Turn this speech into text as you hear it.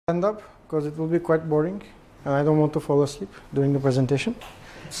stand up because it will be quite boring and I don't want to fall asleep during the presentation.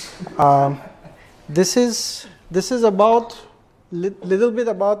 This is about little bit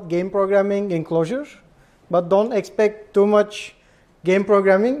about game programming in Clojure, but don't expect too much game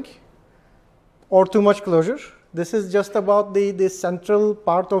programming or too much Clojure. This is just about the central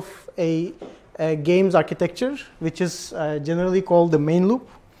part of a game's architecture, which is generally called the main loop,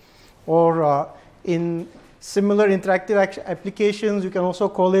 or in similar interactive applications, you can also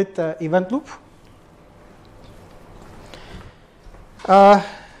call it event loop.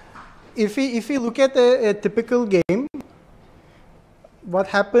 If we look at a typical game, what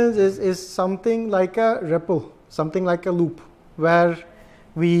happens is something like a ripple, something like a loop, where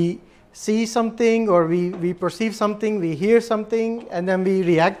we see something or we perceive something, we hear something, and then we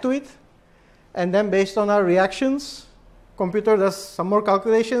react to it. And then based on our reactions, computer does some more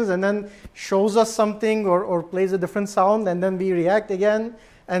calculations and then shows us something or plays a different sound, and then we react again,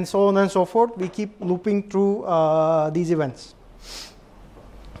 and so on and so forth. We keep looping through these events.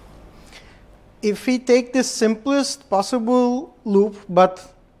 If we take this simplest possible loop,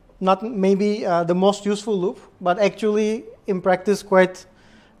 but not maybe the most useful loop, but actually in practice quite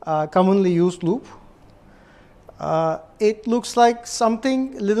commonly used loop, it looks like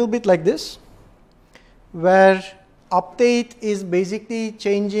something a little bit like this, where update is basically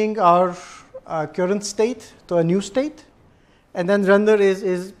changing our current state to a new state, and then render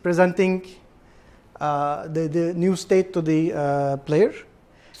is presenting the new state to the player.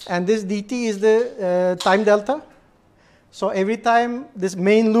 And this dt is the time delta. So every time this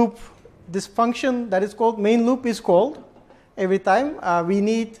main loop, this function that is called main loop is called, every time we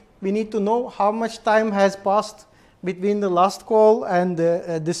need to know how much time has passed between the last call and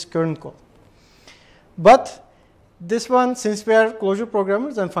this current call. But this one, since we are Clojure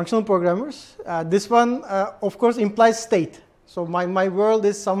programmers and functional programmers, this one of course implies state. So my world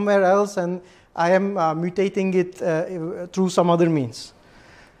is somewhere else and I am mutating it through some other means.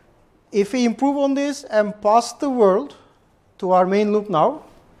 If we improve on this and pass the world to our main loop now,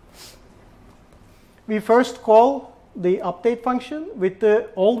 we first call the update function with the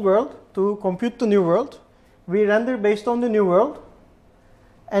old world to compute the new world. We render based on the new world,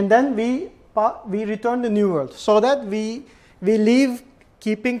 and then we return the new world, so that we leave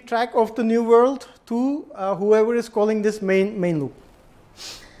keeping track of the new world to whoever is calling this main loop.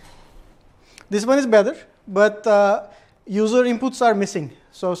 This one is better, but user inputs are missing.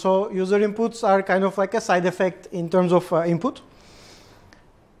 So user inputs are kind of like a side effect in terms of input.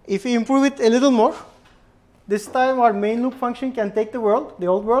 If we improve it a little more, this time our main loop function can take the world, the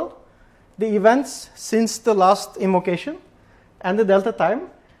old world, the events since the last invocation, and the delta time,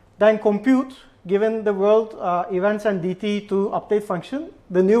 then compute, given the world events and dt to update function,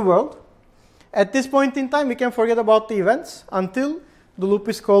 the new world. At this point in time, we can forget about the events until the loop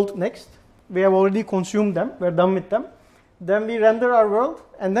is called next. We have already consumed them, we're done with them. Then we render our world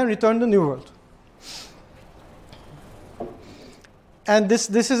and then return the new world. And this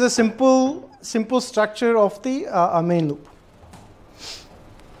is a simple structure of the main loop.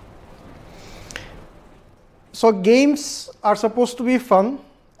 So games are supposed to be fun,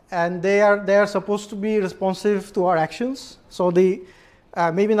 and they are supposed to be responsive to our actions. So the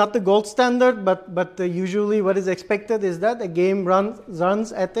maybe not the gold standard, but usually what is expected is that a game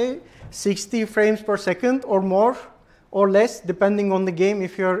runs at a 60 frames per second or more, or less, depending on the game.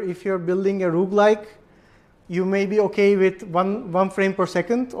 If you're building a roguelike, you may be okay with one frame per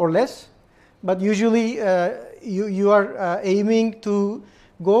second or less, but usually you are aiming to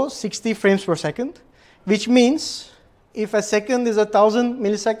go 60 frames per second, which means if a second is 1,000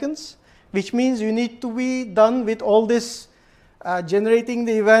 milliseconds, which means you need to be done with all this generating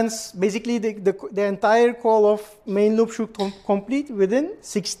the events. Basically, the entire call of main loop should complete within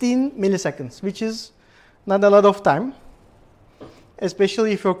 16 milliseconds, which is not a lot of time,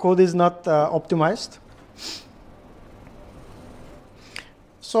 especially if your code is not optimized.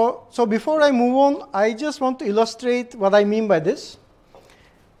 So before I move on, I just want to illustrate what I mean by this.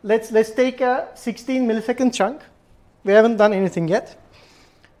 Let's take a 16 millisecond chunk. We haven't done anything yet.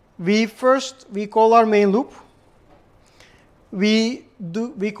 We call our main loop. We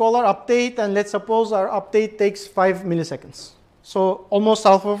call our update, and let's suppose our update takes 5 milliseconds. So almost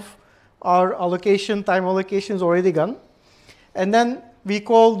half of our time allocation is already gone. And then we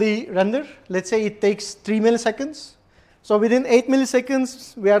call the render. Let's say it takes 3 milliseconds. So within 8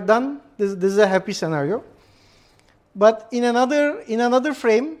 milliseconds, we are done. This is a happy scenario. But in another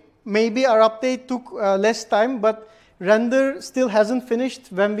frame, maybe our update took less time, but render still hasn't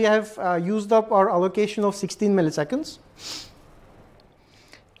finished when we have used up our allocation of 16 milliseconds.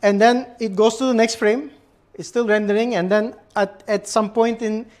 And then it goes to the next frame. It's still rendering, and then at some point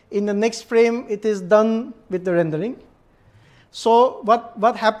in the next frame, it is done with the rendering. So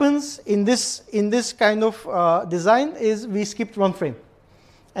what happens in this kind of design is we skipped one frame.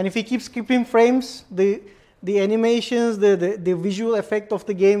 And if we keep skipping frames, the animations, the visual effect of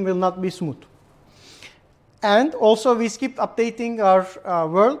the game will not be smooth. And also we skipped updating our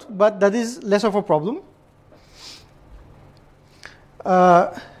world, but that is less of a problem.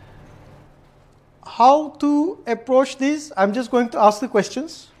 How to approach this? I'm just going to ask the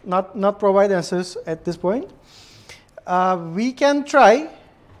questions, not provide answers at this point. We can try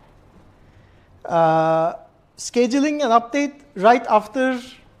scheduling an update right after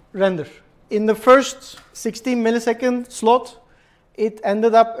render. In the first 16 millisecond slot, it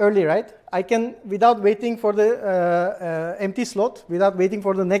ended up early, right? I can, without waiting for the empty slot, without waiting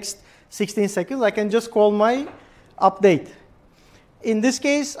for the next 16 seconds, I can just call my update. In this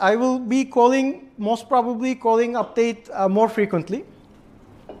case, I will be most probably calling update more frequently.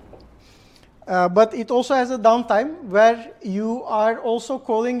 But it also has a downtime where you are also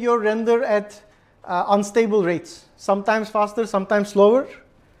calling your render at unstable rates, sometimes faster, sometimes slower.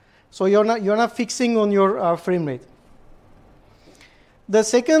 So you're not fixing on your frame rate. The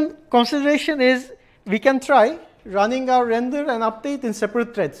second consideration is we can try running our render and update in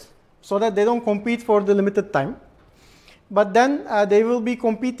separate threads so that they don't compete for the limited time. But then they will be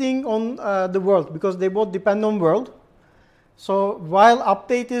competing on the world because they both depend on world. So while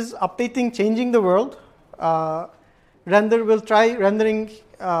update is updating, changing the world, render will try rendering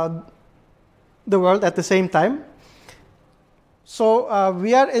the world at the same time. So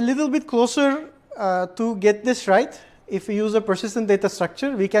we are a little bit closer to get this right. If we use a persistent data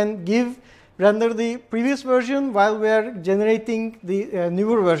structure, we can render the previous version while we are generating the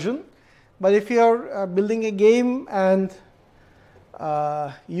newer version. But if you are building a game and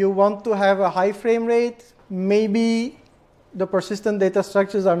you want to have a high frame rate, maybe the persistent data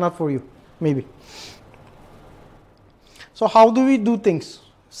structures are not for you, maybe. So how do we do things?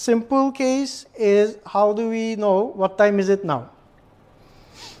 Simple case is, how do we know what time is it now?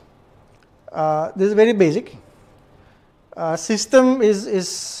 This is very basic. System is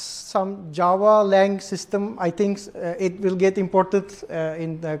some Java Lang system. I think it will get imported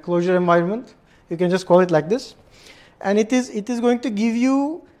in the Clojure environment. You can just call it like this. And it is going to give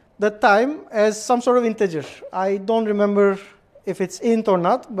you the time as some sort of integer. I don't remember if it's int or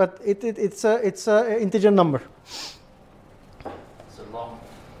not, but it's a integer number. It's a long.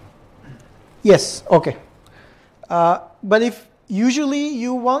 Yes. Okay. But if usually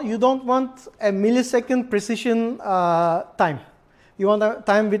you don't want a millisecond precision time. You want a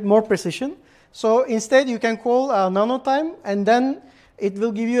time with more precision. So instead, you can call nanotime, and then it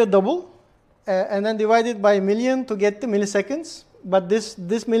will give you a double, and then divide it by a million to get the milliseconds. But this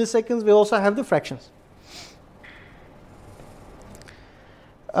milliseconds will also have the fractions.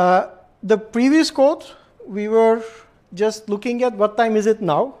 The previous code, we were just looking at what time is it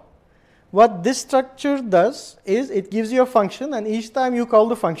now. What this structure does is it gives you a function, and each time you call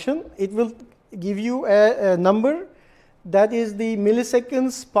the function, it will give you a number that is the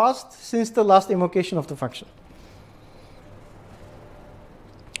milliseconds passed since the last invocation of the function.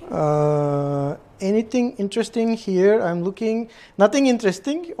 Anything interesting here? I'm looking. Nothing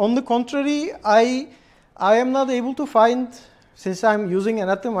interesting. On the contrary, I am not able to find, since I'm using an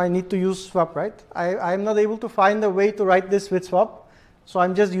Atom, I need to use swap, right? I am not able to find a way to write this with swap. So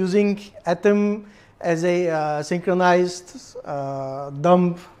I'm just using Atom as a synchronized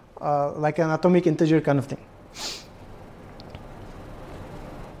dump, like an atomic integer kind of thing.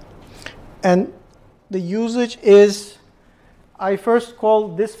 And the usage is, I first call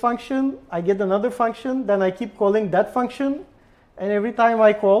this function, I get another function, then I keep calling that function, and every time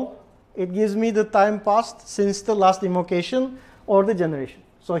I call, it gives me the time passed since the last invocation or the generation.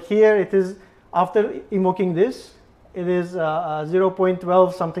 So here it is, after invoking this, it is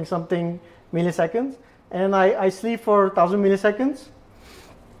 0.12 something something milliseconds, and I sleep for 1000 milliseconds.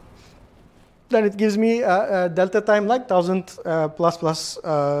 Then it gives me a delta time like 1000 plus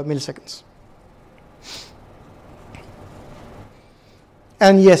milliseconds.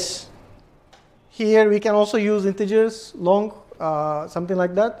 And yes, here we can also use integers, long, something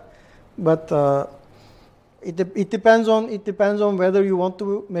like that. But it depends on whether you want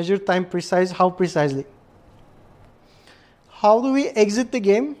to measure time how precisely. How do we exit the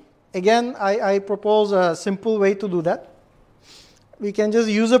game? Again, I propose a simple way to do that. We can just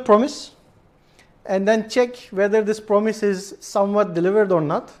use a promise and then check whether this promise is somewhat delivered or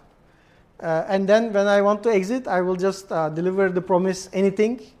not. And then when I want to exit, I will just deliver the promise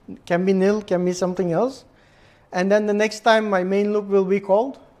anything. Can be nil, can be something else. And then the next time my main loop will be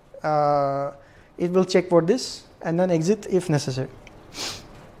called, it will check for this and then exit if necessary.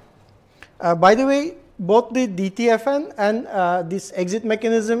 By the way, both the DTFN and this exit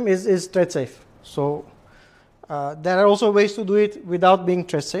mechanism is thread safe. So there are also ways to do it without being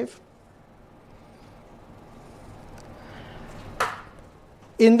thread safe.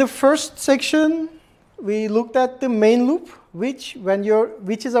 In the first section, we looked at the main loop, which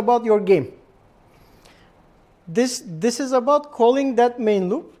is about your game. This is about calling that main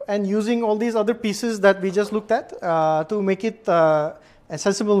loop and using all these other pieces that we just looked at to make it a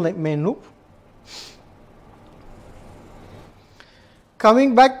sensible main loop.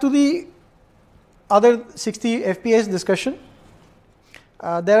 Coming back to the other 60 FPS discussion,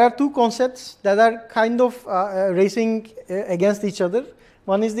 there are two concepts that are kind of racing against each other.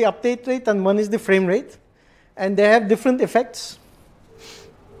 One is the update rate and one is the frame rate, and they have different effects.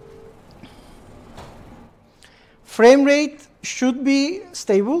 Frame rate should be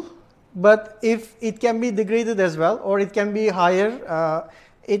stable, but if it can be degraded as well, or it can be higher,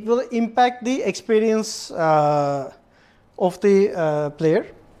 it will impact the experience of the player.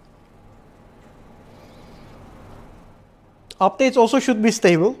 Updates also should be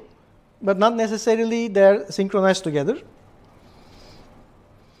stable, but not necessarily they're synchronized together.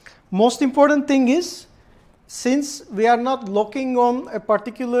 Most important thing is, since we are not locking on a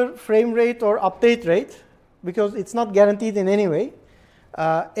particular frame rate or update rate, because it's not guaranteed in any way,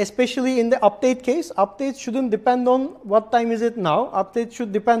 especially in the update case, updates shouldn't depend on what time is it now. Updates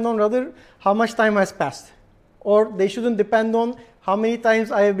should depend on rather how much time has passed, or they shouldn't depend on how many times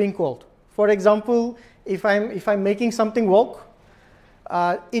I have been called. For example, if I'm making something walk,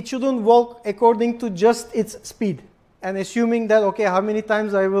 it shouldn't walk according to just its speed and assuming that, okay, how many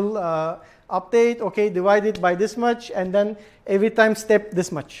times I will update, okay, divide it by this much, and then every time step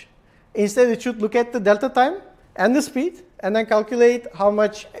this much. Instead, it should look at the delta time and the speed and then calculate how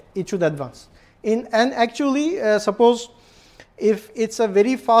much it should advance. And actually, suppose if it's a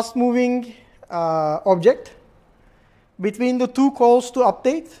very fast moving object, between the two calls to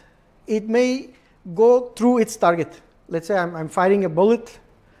update, it may go through its target. Let's say I'm firing a bullet,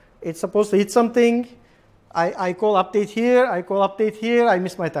 it's supposed to hit something, I call update here, I call update here, I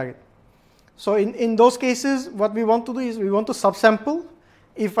miss my target. So in those cases, what we want to do is we want to subsample.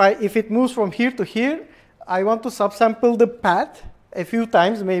 If it moves from here to here, I want to subsample the path a few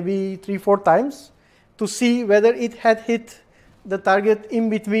times, maybe 3-4 times, to see whether it had hit the target in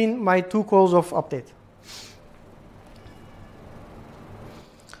between my two calls of update.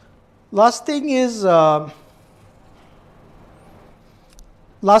 Last thing is what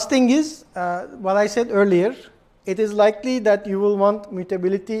I said earlier. It is likely that you will want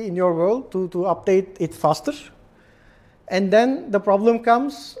mutability in your world to update it faster. And then the problem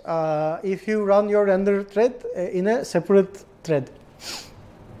comes if you run your render thread in a separate thread.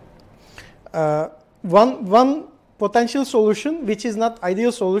 One potential solution, which is not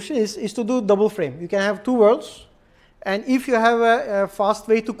ideal solution, is to do double frame. You can have two worlds, and if you have a fast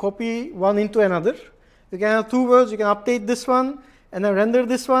way to copy one into another, you can have two worlds. You can update this one and then render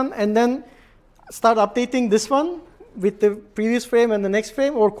this one, and then start updating this one with the previous frame and the next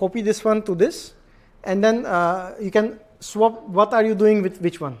frame, or copy this one to this, and then you can swap what are you doing with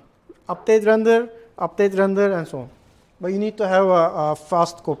which one. Update, render, and so on. But you need to have a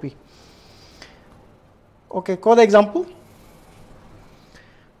fast copy. Okay, code example.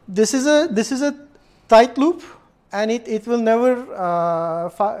 This is a tight loop, and it will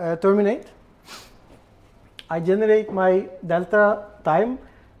never terminate. I generate my delta time,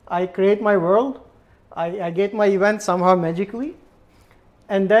 I create my world, I get my event somehow magically,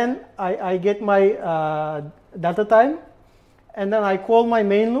 and then I get my delta time, and then I call my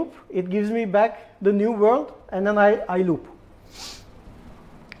main loop. It gives me back the new world, and then I loop.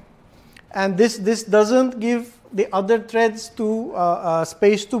 And this doesn't give the other threads to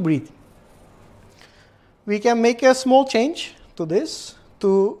space to breathe. We can make a small change to this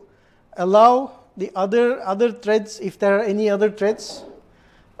to allow the other threads, if there are any other threads,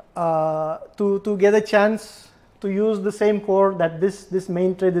 to get a chance to use the same core that this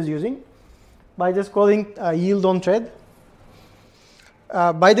main thread is using by just calling yield on thread.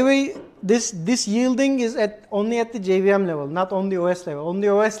 By the way, this yielding is only at the JVM level, not on the OS level. On the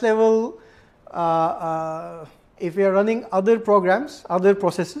OS level, if we are running other programs, other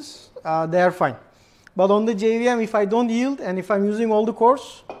processes, they are fine. But on the JVM, if I don't yield and if I'm using all the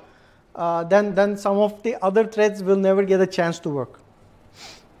cores, then some of the other threads will never get a chance to work.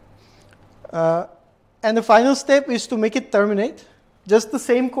 And the final step is to make it terminate. Just the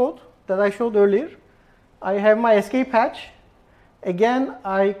same code that I showed earlier. I have my escape hatch. Again,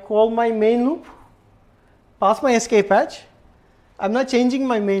 I call my main loop, pass my escape hatch. I'm not changing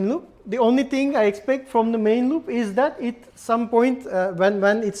my main loop. the only thing I expect from the main loop is that at some point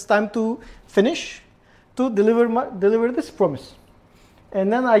when it's time to finish, to deliver this promise.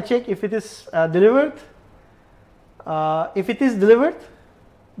 And then I check if it is delivered. If it is delivered,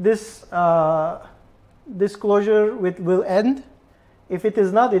 this closure will end. If it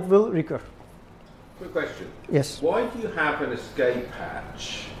is not, it will recur. Quick question. Yes. Why do you have an escape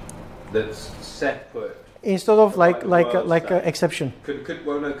hatch that's separate instead of like a exception? Couldn't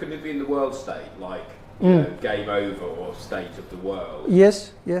it be in the world state, like you know, game over or state of the world?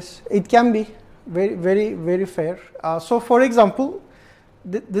 Yes, yes, it can be very fair. So, for example,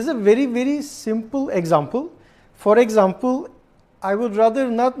 this is a very simple example. For example, I would rather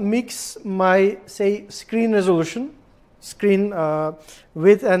not mix my, say, screen resolution, screen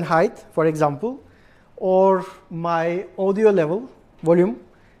width and height, for example, or my audio level, volume.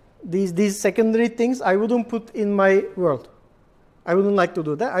 These secondary things I wouldn't put in my world. I wouldn't like to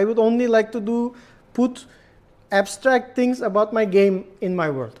do that. I would only like to put abstract things about my game in my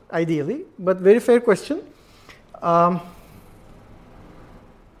world, ideally. But very fair question.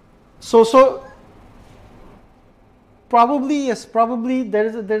 So probably yes. Probably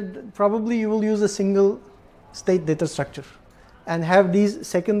probably you will use a single state data structure and have these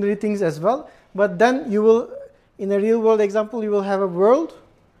secondary things as well. But then you will, in a real world example, you will have a world.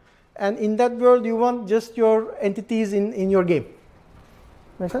 And in that world, you want just your entities in your game.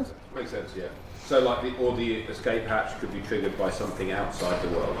 Make sense? Makes sense, yeah. So like the escape hatch could be triggered by something outside the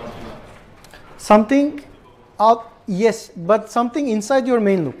world. Something out, yes, but something inside your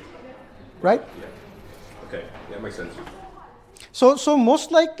main loop, right? Yeah. Okay, yeah, makes sense. So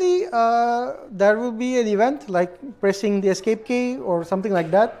most likely there will be an event like pressing the escape key or something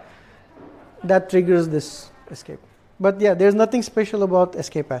like that that triggers this escape. But yeah, there's nothing special about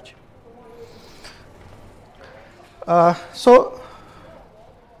escape hatch. So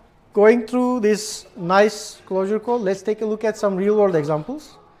going through this nice Clojure code, let's take a look at some real world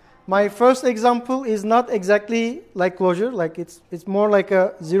examples. My first example is not exactly like Clojure, like it's more like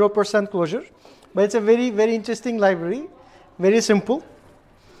a 0% Clojure, but it's a very interesting library, very simple.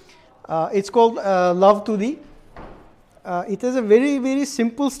 It's called Love 2D. It has a very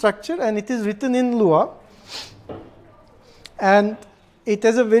simple structure and it is written in Lua. And it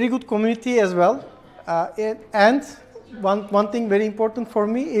has a very good community as well. And one thing very important for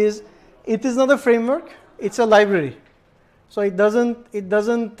me is it is not a framework, it's a library. So it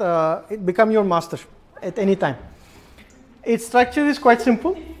doesn't become your master at any time. Its structure is quite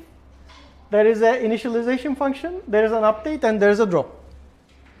simple. There is an initialization function, there is an update, and there is a drop.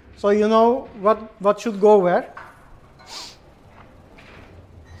 So you know what should go where.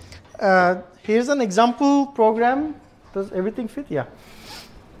 Here's an example program. Does everything fit? Yeah.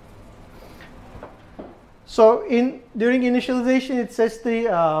 So during initialization, it sets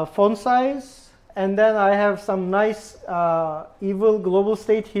the font size, and then I have some nice evil global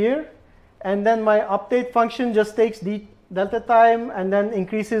state here, and then my update function just takes the delta time and then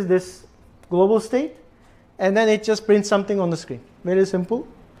increases this global state, and then it just prints something on the screen. Very simple.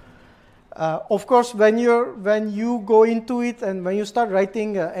 Of course, when you go into it and when you start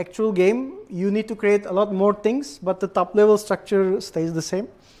writing an actual game, you need to create a lot more things, but the top level structure stays the same.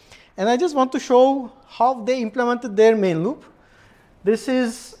 And I just want to show how they implemented their main loop. This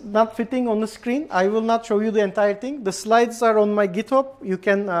is not fitting on the screen. I will not show you the entire thing. The slides are on my GitHub. You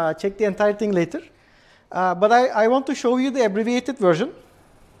can check the entire thing later. But I want to show you the abbreviated version.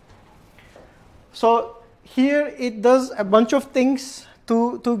 So here it does a bunch of things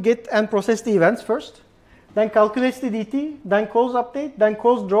to get and process the events first, then calculates the DT, then calls update, then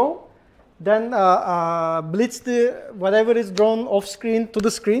calls draw, then blitz the whatever is drawn off screen to the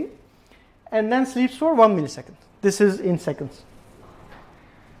screen, and then sleeps for 1 millisecond. This is in seconds.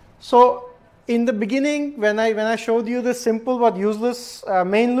 So in the beginning, when I showed you the simple but useless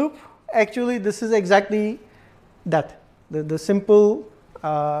main loop, actually this is exactly that, the simple,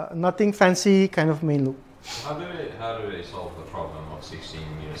 nothing fancy kind of main loop. How do they solve the problem of 16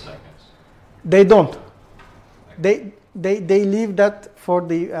 milliseconds? They don't. They leave that for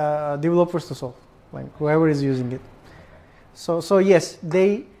the developers to solve, like whoever is using it. So yes,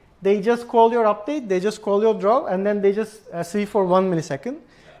 they just call your update, they just call your draw, and then they just sleep for 1 millisecond.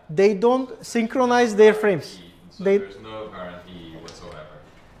 They don't synchronize their frames. So there's no guarantee whatsoever.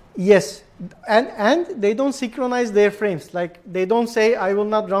 Yes, and they don't synchronize their frames. Like they don't say, I will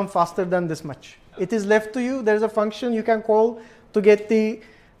not run faster than this much. It is left to you. There's a function you can call to get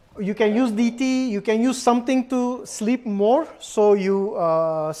you can use DT, you can use something to sleep more, so you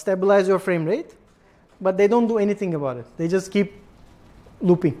stabilize your frame rate, but they don't do anything about it. They just keep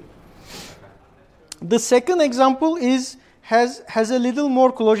looping. The second example is has a little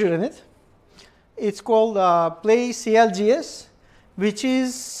more Clojure in it. It's called Play CLGS, which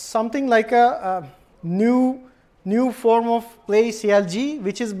is something like a new form of Play CLG,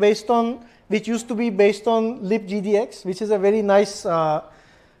 which used to be based on libgdx, which is a very nice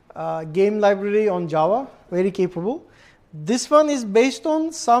game library on Java, very capable. This one is based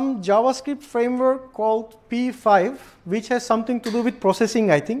on some JavaScript framework called P5, which has something to do with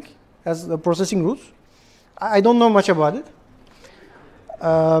processing, I think, as the processing rules. I don't know much about it.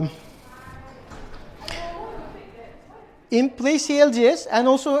 In Play CLGS and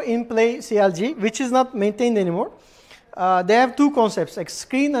also in Play CLG, which is not maintained anymore, they have two concepts, like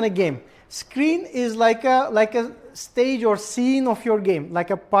screen and a game. Screen is like a stage or scene of your game, like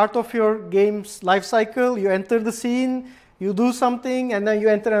a part of your game's life cycle. You enter the scene, you do something, and then you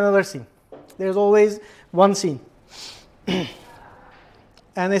enter another scene. There's always one scene.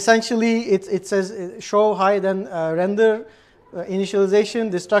 And essentially, it says show, hide, and render, initialization,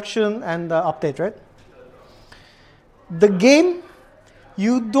 destruction, and update, right? The game,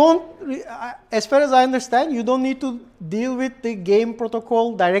 you don't, as far as I understand, you don't need to deal with the game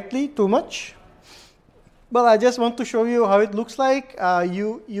protocol directly too much. But I just want to show you how it looks like.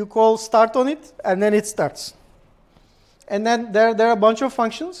 You call start on it, and then it starts. And then there are a bunch of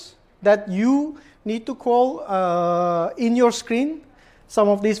functions that you need to call in your screen, some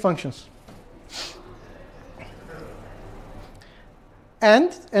of these functions.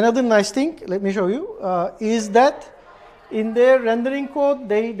 And another nice thing, let me show you, is that in their rendering code,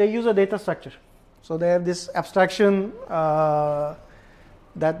 they use a data structure. So they have this abstraction that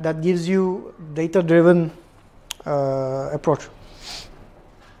gives you data-driven approach.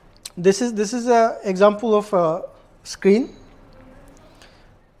 This is an example of a screen.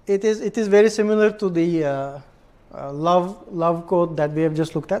 It is very similar to the love code that we have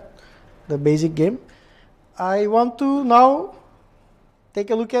just looked at, the basic game. I want to now take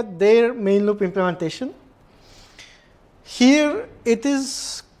a look at their main loop implementation. Here it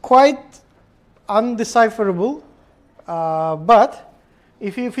is quite undecipherable, but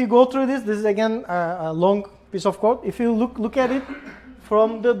if you go through this is again a long piece of code. If you look at it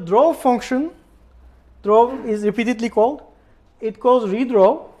from the draw function, draw is repeatedly called. It calls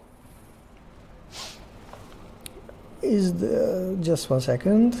redraw. Just 1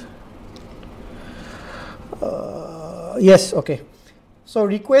 second. Yes, okay. So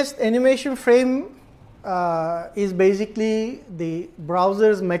request animation frame is basically the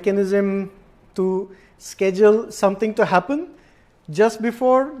browser's mechanism to schedule something to happen just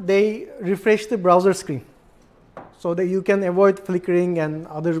before they refresh the browser screen, so that you can avoid flickering and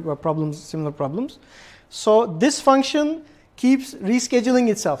other problems, similar problems. So this function keeps rescheduling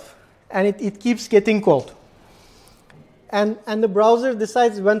itself, and it keeps getting called. And the browser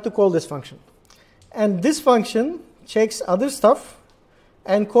decides when to call this function. And this function checks other stuff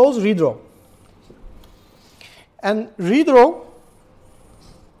and calls redraw. And redraw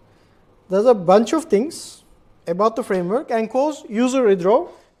does a bunch of things about the framework and calls user redraw,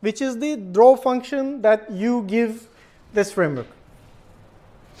 which is the draw function that you give this framework.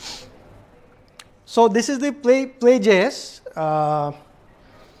 So this is the play.js.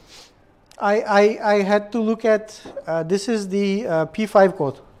 I had to look at, this is the P5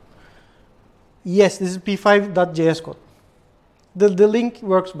 code. Yes, this is P5.js code. The link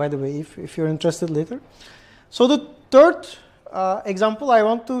works, by the way, if you're interested later. So the third example I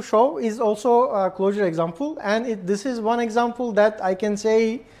want to show is also a Clojure example. And this is one example that I can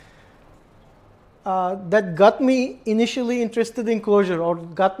say that got me initially interested in Clojure, or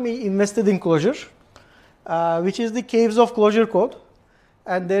got me invested in Clojure, which is the Caves of Clojure code.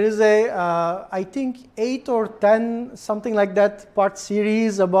 And there is a, I think, 8 or 10, something like that, part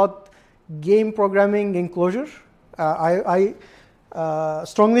series about game programming in Clojure. I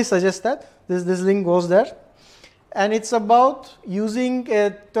strongly suggest that. This link goes there. And it's about using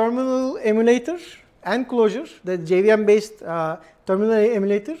a terminal emulator and Clojure, the JVM-based terminal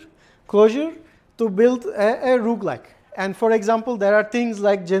emulator, Clojure, to build a roguelike. And for example, there are things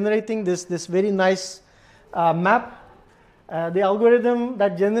like generating this very nice map. The algorithm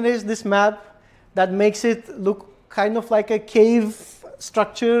that generates this map that makes it look kind of like a cave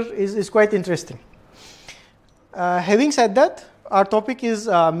structure is quite interesting. Having said that, our topic is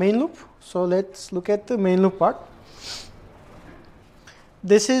main loop. So let's look at the main loop part.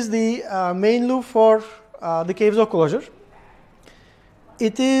 This is the main loop for the Caves of Clojure.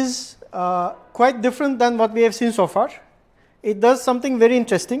 It is quite different than what we have seen so far. It does something very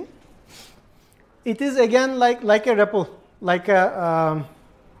interesting. It is again like a REPL, like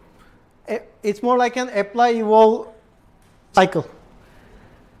it's more like an apply evolve cycle.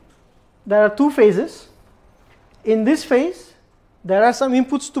 There are two phases. in this phase, there are some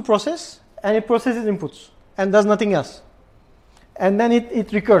inputs to process, and it processes inputs and does nothing else. And then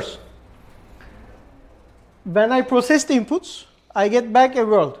it recurs. When I process the inputs, I get back a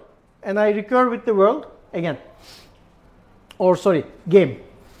world, and I recur with the world again. Or sorry, game.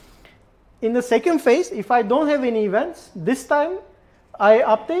 In the second phase, if I don't have any events, this time I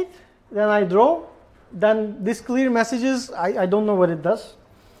update, then I draw, then this clear messages, I don't know what it does.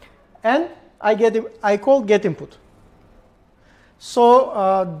 And I call get input.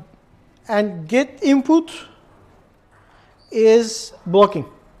 So, and get input is blocking.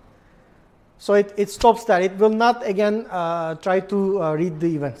 So it stops that. It will not again try to read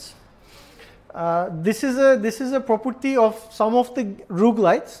the events. This is a property of some of the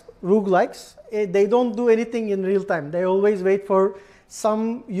roguelikes. They don't do anything in real time. They always wait for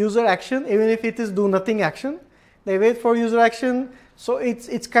some user action, even if it is do nothing action. They wait for user action. So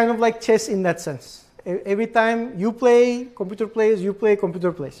it's kind of like chess in that sense. Every time you play, computer plays. You play,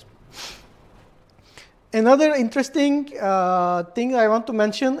 computer plays. Another interesting thing I want to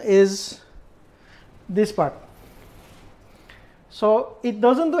mention is this part. So it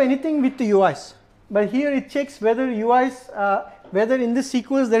doesn't do anything with the UIs, but here it checks whether UIs, whether in the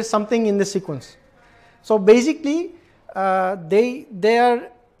sequence there's something in the sequence. So basically, they are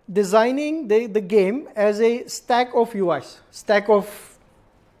designing the game as a stack of UIs, stack of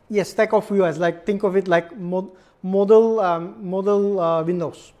UIs. Like think of it like model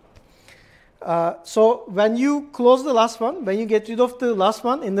windows. So when you close the last one, when you get rid of the last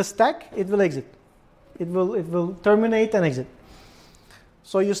one in the stack, it will exit. It will terminate and exit.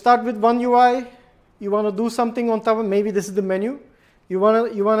 So you start with one UI, you want to do something on top of, maybe this is the menu. You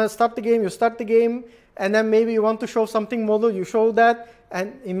want to start the game, you start the game, and then maybe you want to show something model, you show that,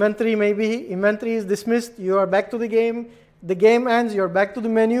 and inventory, maybe inventory is dismissed, you are back to the game ends, you're back to the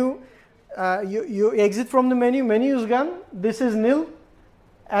menu, you exit from the menu is gone, this is nil,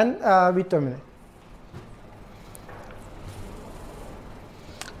 and we terminate.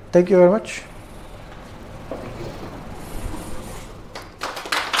 Thank you very much.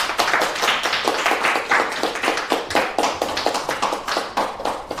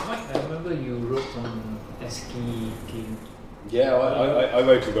 Yeah, I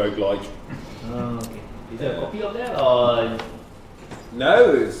wrote a roguelike. Oh, okay. Is there a copy of that or?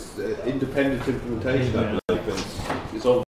 No, it's independent implementation.